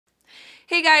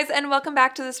Hey guys, and welcome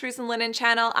back to the Spruce and Linen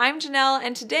channel. I'm Janelle,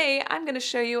 and today I'm going to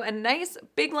show you a nice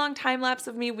big long time lapse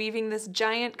of me weaving this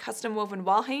giant custom woven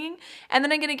wall hanging, and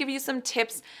then I'm going to give you some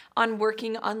tips on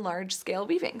working on large scale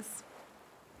weavings.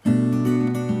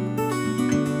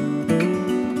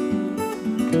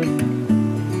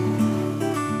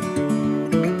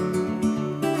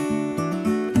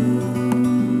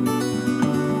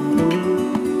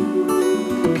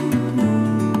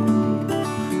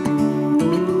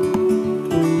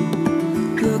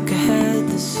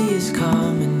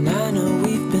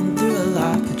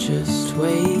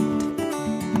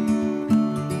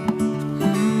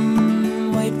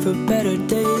 For better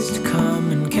days to come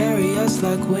and carry us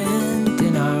like wind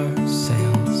in our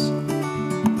sails.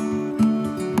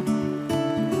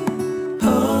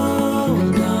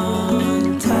 Hold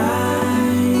on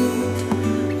tight,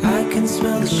 I can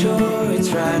smell the shore,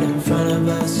 it's right in front of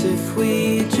us if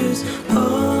we just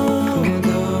hold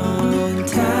on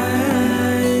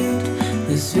tight.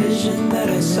 This vision that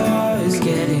I saw is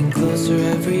getting closer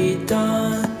every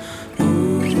dawn.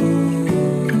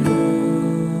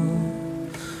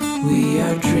 We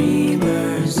are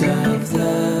dreamers of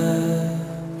the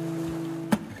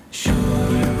shore.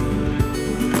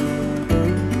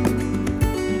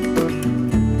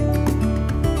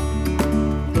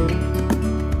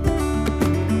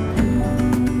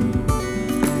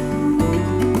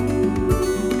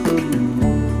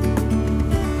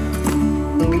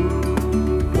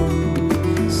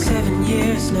 Seven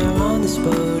years now on this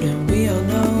boat, and we all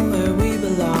know where we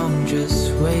belong.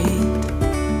 Just wait.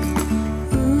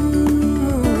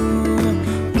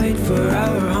 For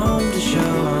our home to show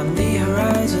on the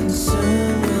horizon,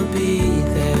 soon we'll be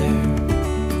there.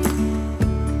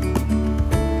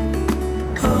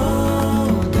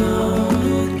 Hold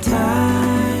on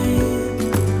tight,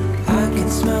 I can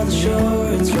smell the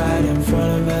shore, it's right in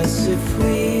front of us if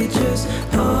we just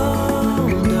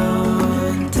hold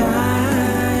on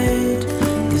tight.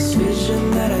 This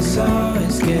vision that I saw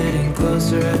is getting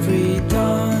closer every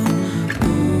dawn.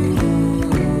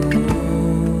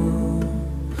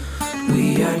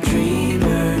 We are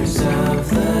dreamers of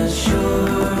the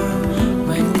shore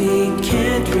when we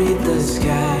can't read the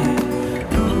sky.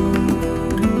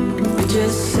 We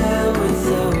just sail with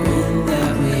the wind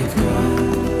that we've got,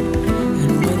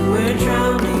 and when we're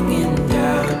drowning in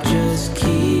doubt, just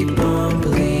keep on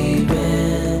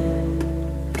believing.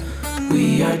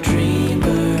 We are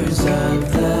dreamers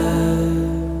of the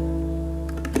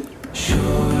shore.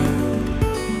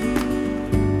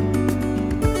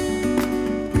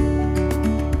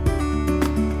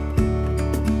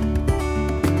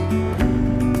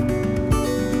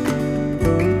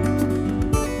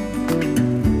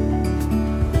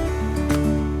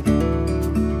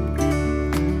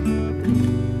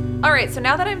 Alright, so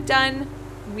now that I'm done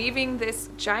weaving this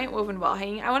giant woven wall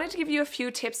hanging, I wanted to give you a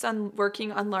few tips on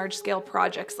working on large scale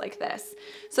projects like this.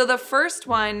 So the first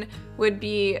one would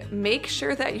be make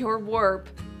sure that your warp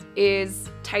is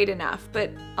tight enough,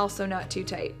 but also not too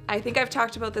tight. I think I've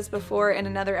talked about this before in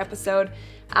another episode,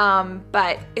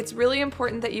 but it's really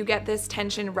important that you get this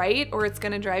tension right, or it's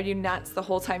gonna drive you nuts the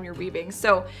whole time you're weaving.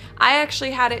 So I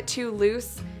actually had it too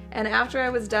loose, and after I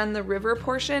was done the river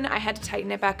portion, I had to tighten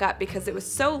it back up because it was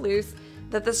so loose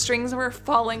that the strings were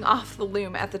falling off the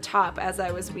loom at the top as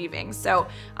I was weaving. So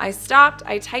I stopped,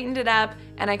 I tightened it up,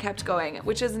 and I kept going,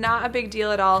 which is not a big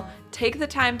deal at all. Take the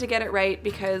time to get it right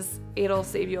because it'll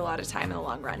save you a lot of time in the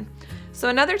long run. So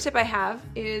another tip I have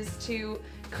is to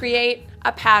create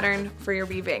a pattern for your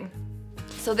weaving.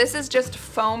 So this is just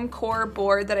foam core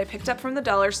board that I picked up from the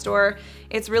dollar store.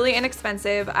 It's really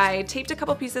inexpensive. I taped a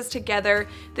couple pieces together.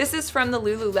 This is from the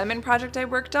Lululemon project I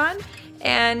worked on,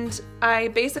 and I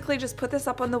basically just put this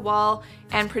up on the wall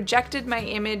and projected my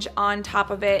image on top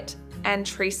of it and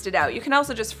traced it out. You can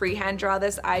also just freehand draw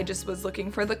this. I just was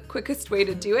looking for the quickest way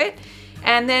to do it.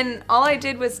 And then all I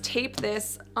did was tape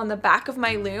this on the back of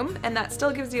my loom, and that still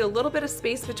gives you a little bit of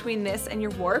space between this and your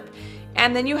warp,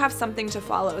 and then you have something to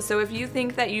follow. So if you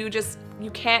think that you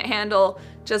can't handle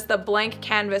just the blank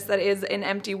canvas that is an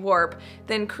empty warp,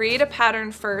 then create a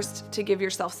pattern first to give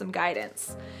yourself some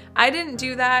guidance. I didn't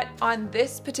do that on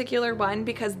this particular one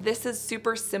because this is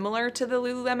super similar to the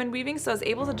Lululemon weaving, so I was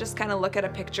able to just kind of look at a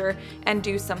picture and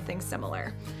do something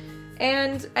similar.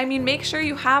 And I mean, make sure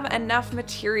you have enough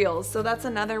materials. So that's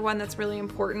another one that's really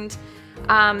important.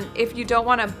 If you don't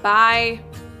want to buy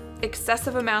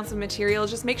excessive amounts of material,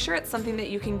 just make sure it's something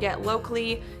that you can get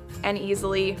locally and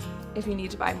easily if you need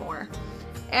to buy more.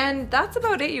 And that's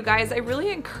about it, you guys. I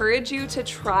really encourage you to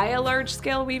try a large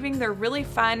scale weaving. They're really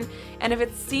fun. And if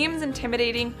it seems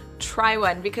intimidating, try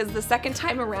one, because the second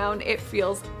time around, it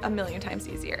feels a million times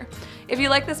easier. If you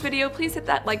like this video, please hit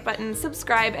that like button,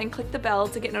 subscribe, and click the bell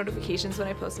to get notifications when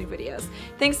I post new videos.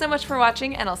 Thanks so much for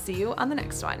watching, and I'll see you on the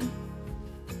next one.